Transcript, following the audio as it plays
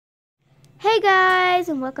Hey guys,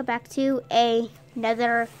 and welcome back to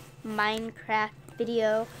another Minecraft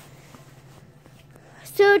video.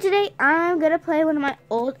 So today I'm gonna play one of my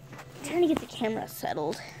old, I'm trying to get the camera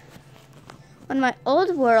settled. One of my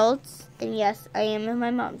old worlds, and yes, I am in my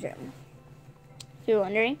mom's room, if you're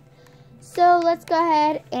wondering. So let's go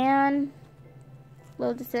ahead and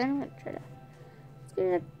load this in. I'm gonna try to get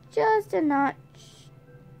it up just a notch.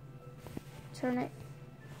 Turn it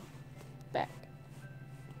back.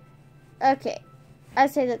 Okay, I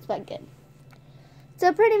say that's quite good.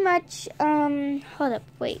 So pretty much, hold up,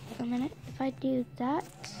 wait a minute. If I do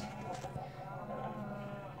that,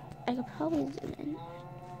 I could probably zoom in.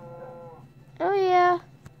 Oh yeah.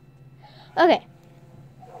 Okay.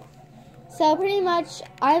 So pretty much,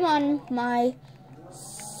 I'm on my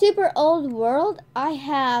super old world. I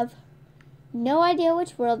have no idea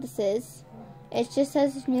which world this is. It just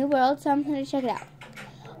says new world, so I'm gonna check it out.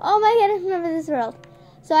 Oh my god, I remember this world.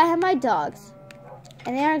 So I have my dogs,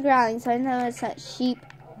 and they aren't growling, so I know it's not sheep,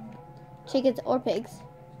 chickens, or pigs.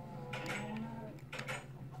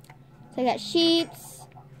 So I got sheeps,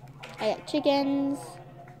 I got chickens.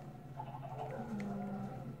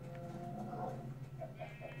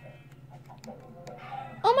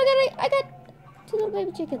 Oh my god, I got 2 little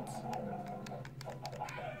baby chickens.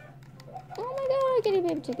 Oh my god, I got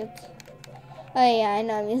baby chickens. Oh yeah, I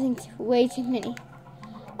know, I'm using way too many.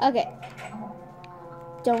 Okay.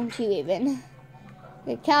 Don't you even.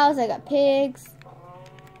 I got cows, I got pigs.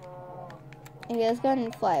 Okay, let's go ahead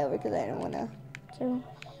and fly over because I don't want to. So,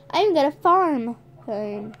 I even got a farm.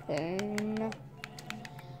 Alright,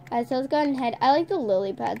 so let's go ahead and head. I like the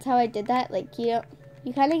lily pads, how I did that. Like, you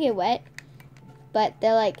kind of get wet, but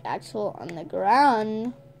they're like actual on the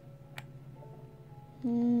ground.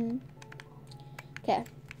 Okay.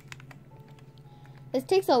 This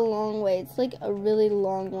takes a long way. It's like a really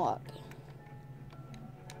long walk.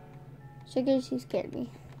 Sugar, she scared me.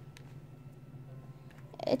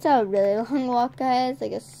 It's a really long walk, guys.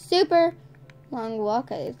 Like a super long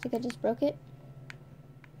walk. I think I just broke it.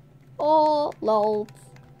 Oh, lol.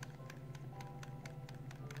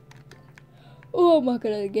 Oh my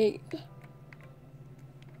god, the gate.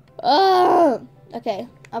 Oh, okay.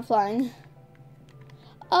 I'm flying.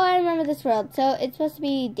 Oh, I remember this world. So it's supposed to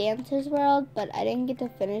be Dancer's World, but I didn't get to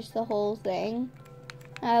finish the whole thing.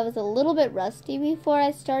 I was a little bit rusty before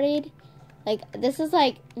I started. Like, this is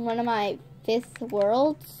like one of my 5th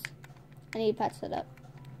worlds. I need to patch that up.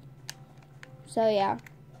 So, yeah.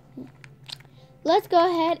 Let's go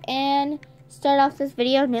ahead and start off this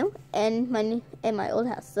video new in my old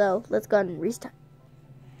house. So, let's go ahead and restart.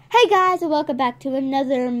 Hey guys, and welcome back to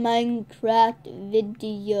another Minecraft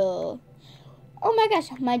video. Oh my gosh,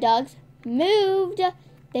 my dogs moved.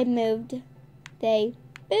 They moved. They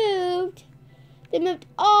moved. They moved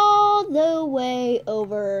all the way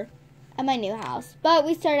over at my new house. But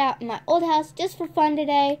we started out in my old house just for fun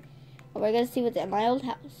today. And we're going to see what's in my old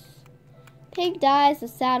house. Pig dies, the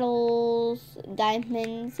saddles,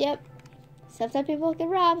 diamonds, yep. Stuff that people can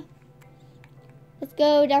rob. Let's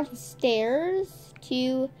go downstairs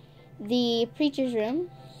to the preacher's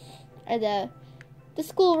room. Or the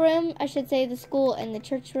school room, I should say, the school and the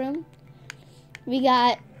church room. We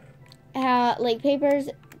got like papers,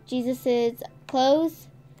 Jesus's clothes,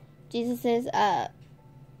 Jesus's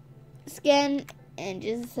skin, and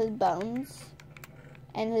Jesus's bones,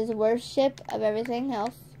 and his worship of everything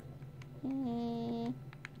else. Then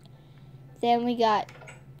we got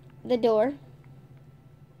the door.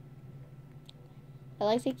 I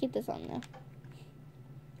like to keep this on though.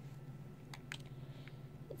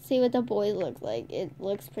 See what the boy looks like. It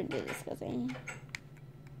looks pretty disgusting.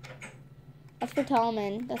 That's for tall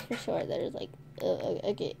men. That's for sure. There's like,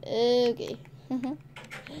 okay.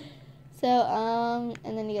 So,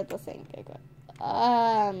 and then you get the sink.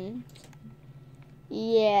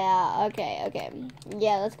 Yeah, okay.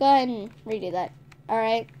 Yeah, let's go ahead and redo that.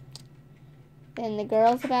 Alright. Then the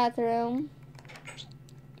girls' bathroom.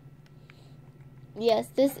 Yes,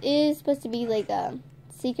 this is supposed to be like a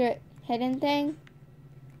secret hidden thing.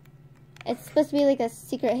 It's supposed to be like a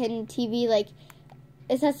secret hidden TV, like,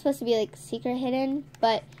 it's not supposed to be like secret hidden,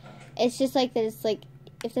 but it's just like there's like,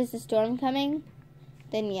 if there's a storm coming,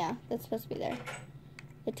 then yeah, that's supposed to be there.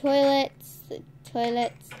 The toilets,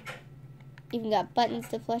 even got buttons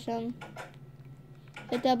to flush them.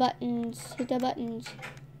 Hit the buttons.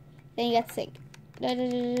 Then you got the sink.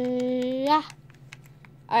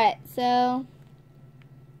 Alright, so,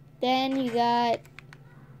 then you got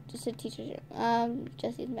just a teacher's room.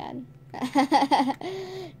 Jesse's mad.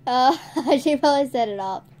 Oh, she probably set it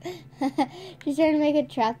off. She's trying to make a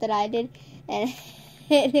trap that I did, and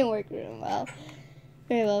it didn't work very well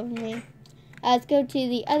for me. Let's go to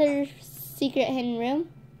the other secret hidden room.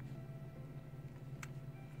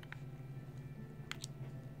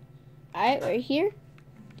 Alright, we're here.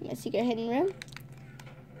 My secret hidden room.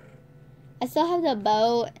 I still have the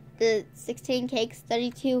bow, the 16 cakes,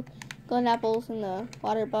 32 golden apples, and the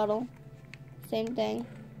water bottle. Same thing.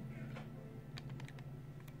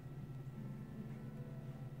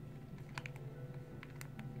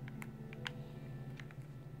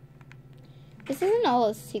 This isn't all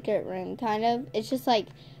a secret room, kind of. It's just like,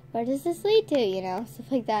 where does this lead to, you know?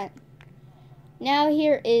 Stuff like that. Now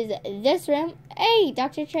here is this room. Hey,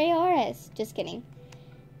 Dr. Treoris. Just kidding.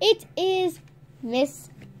 It is Miss...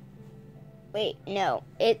 Wait, no.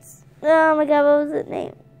 It's... Oh my god, what was its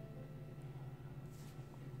name?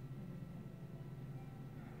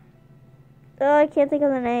 Oh, I can't think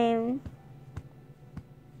of the name.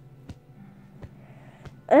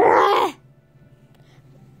 Ugh!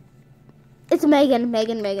 It's Megan.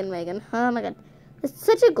 Oh my god. It's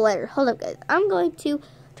such a glare. Hold up, guys. I'm going to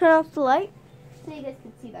turn off the light so you guys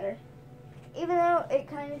can see better. Even though it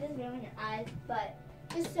kind of does ruin your eyes, but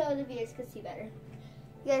just so the viewers can see better.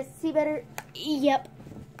 You guys see better? Yep.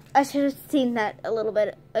 I should have seen that a little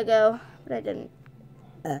bit ago, but I didn't.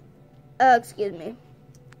 Oh, excuse me.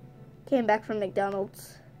 Came back from McDonald's.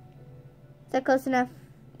 Is that close enough?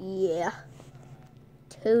 Yeah.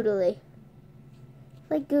 Totally.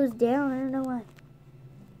 Like goes down, I don't know why.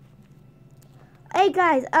 Hey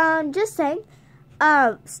guys, just saying,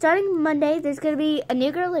 starting Monday, there's gonna be a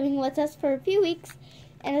new girl living with us for a few weeks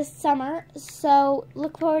in the summer, so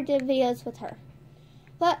look forward to videos with her.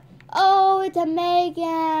 But, oh, it's a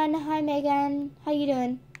Megan. Hi Megan, how you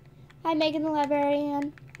doing? Hi Megan the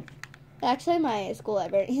librarian. Actually my school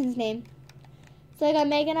librarian's name. So I got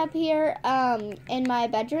Megan up here, in my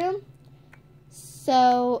bedroom.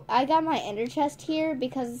 So I got my ender chest here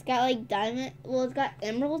because it's got like diamond, well it's got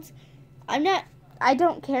emeralds. I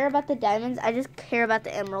don't care about the diamonds, I just care about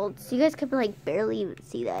the emeralds. So you guys could like barely even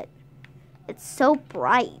see that. It's so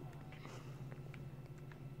bright.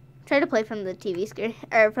 Try to play from the TV screen,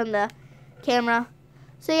 or from the camera.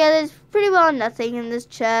 So yeah, there's pretty well nothing in this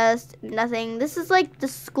chest, nothing. This is like the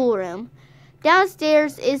schoolroom.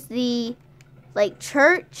 Downstairs is the like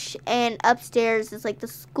church, and upstairs is like the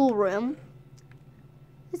schoolroom.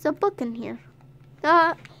 There's a book in here.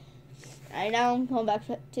 Alright, now I'm going back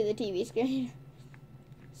to the TV screen.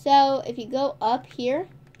 So, if you go up here,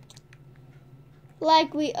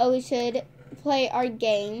 like we always should, play our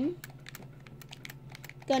game.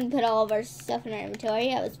 Going to put all of our stuff in our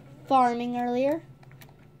inventory. I was farming earlier.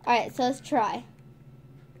 Alright, so let's try.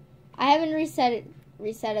 I haven't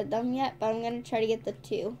resetted them yet, but I'm going to try to get the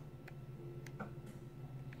 2.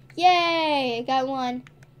 Yay! I got 1.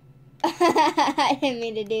 I didn't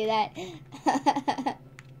mean to do that.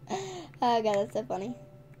 Oh god, that's so funny.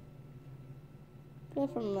 Go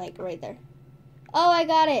from like right there. Oh, I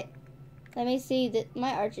got it. Let me see.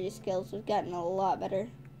 My archery skills have gotten a lot better.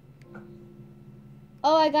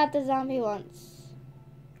 Oh, I got the zombie once.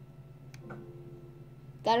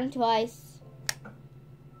 Got him twice.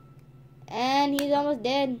 And he's almost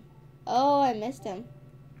dead. Oh, I missed him.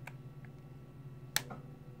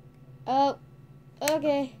 Oh,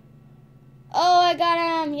 okay. Oh, I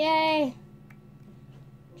got him! Yay!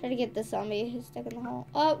 Try to get the zombie who's stuck in the hole.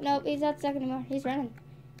 Oh, nope, he's not stuck anymore. He's running.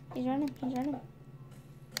 He's running. He's running.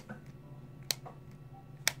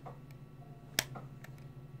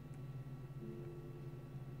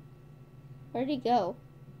 Where'd he go?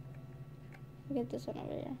 I'll get this one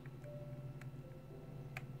over here.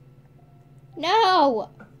 No!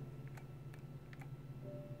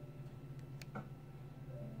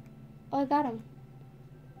 Oh, I got him.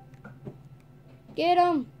 Get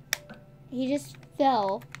him! He just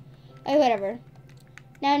fell. Oh, whatever.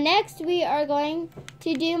 Now, next we are going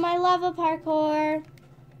to do my lava parkour.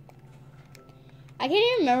 I can't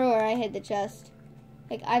even remember where I hid the chest.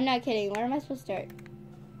 Like, I'm not kidding. Where am I supposed to start?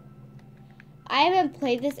 I haven't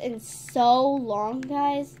played this in so long,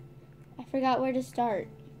 guys. I forgot where to start.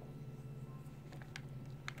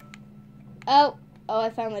 Oh, I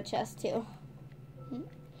found the chest too.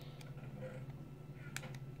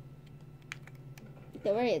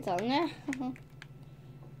 Don't worry, it's on there.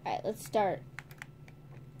 Alright, let's start.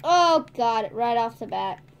 Oh, God, right off the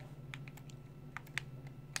bat.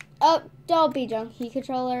 Oh, don't be junkie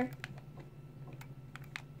controller.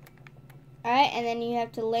 Alright, and then you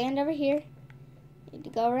have to land over here. You have to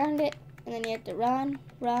go around it, and then you have to run.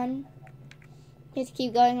 You have to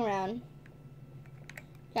keep going around.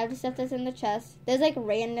 Grab the stuff that's in the chest. There's like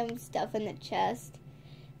random stuff in the chest.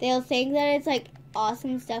 They'll think that it's like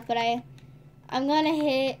awesome stuff, but I'm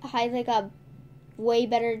gonna hide like a way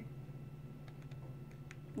better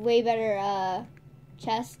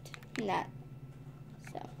chest than that.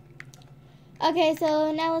 Okay,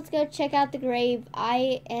 so now let's go check out the grave.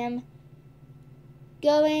 I am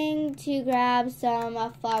going to grab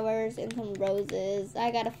some flowers and some roses.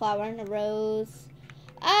 I got a flower and a rose.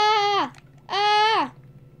 Ah! Ah!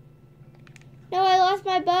 No, I lost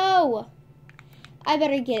my bow. I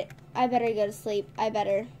better go to sleep.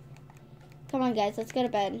 Come on, guys, let's go to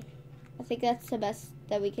bed. I think that's the best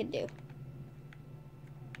that we can do.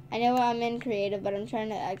 I know I'm in creative, but I'm trying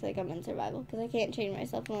to act like I'm in survival because I can't change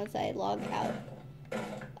myself unless I log out.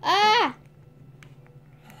 Ah!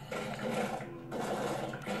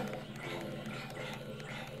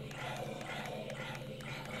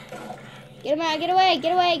 Get him out, get away,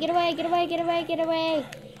 get away, get away, get away, get away, get away.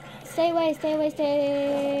 Stay away, stay away,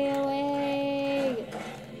 stay away.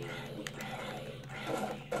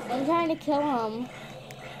 I'm trying to kill him.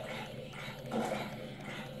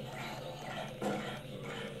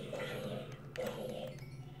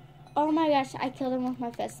 Oh my gosh, I killed him with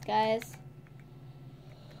my fist, guys.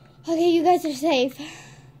 Okay, you guys are safe.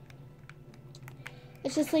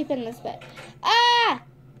 Let's just sleep in this bed. Ah!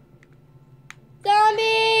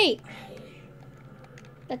 Zombie!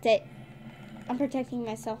 That's it. I'm protecting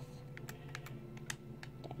myself.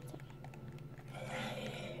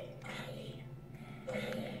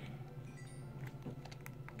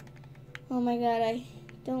 Oh my god, I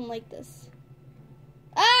don't like this.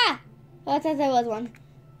 Ah! Oh, it says there was one.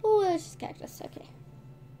 Oh, it's just cactus. Okay.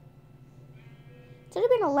 It's only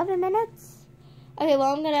been 11 minutes. Okay,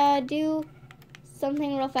 well, I'm gonna do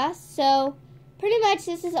something real fast. So, pretty much,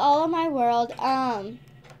 this is all of my world.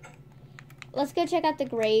 Let's go check out the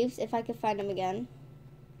graves if I can find them again.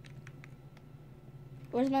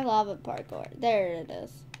 Where's my lava parkour? There it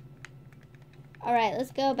is. All right,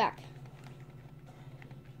 let's go back.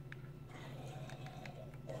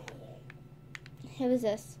 Who is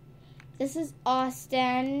this? This is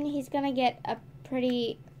Austin. He's gonna get a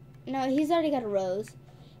pretty... No, he's already got a rose.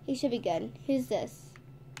 He should be good. Who's this?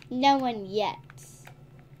 No one yet.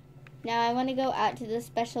 Now I want to go out to the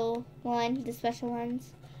special one, the special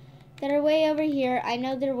ones that are way over here. I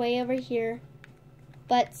know they're way over here,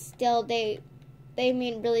 but still they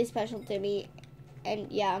mean really special to me.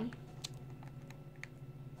 And yeah.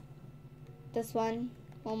 This one,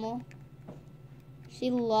 Momo.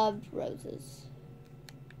 She loved roses.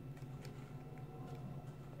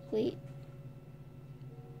 Complete.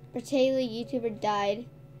 Taylor, YouTuber, died.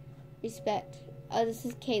 Respect. Oh, this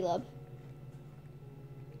is Caleb.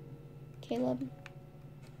 Caleb.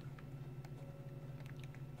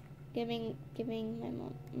 Giving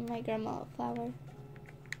my grandma a flower.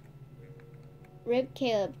 Rip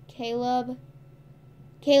Caleb.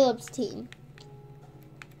 Caleb's team.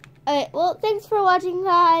 Okay, well, thanks for watching,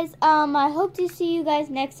 guys. I hope to see you guys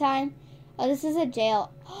next time. Oh, this is a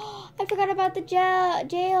jail. I forgot about the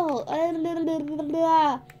jail.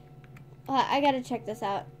 I gotta check this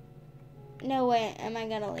out. No way am I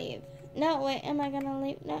gonna leave. No way am I gonna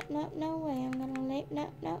leave. No way I'm gonna leave.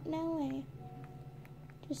 No way.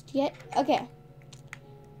 Just yet. Okay.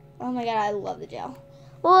 Oh my god, I love the jail.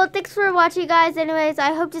 Well, thanks for watching, guys. Anyways,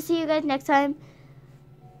 I hope to see you guys next time.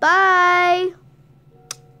 Bye.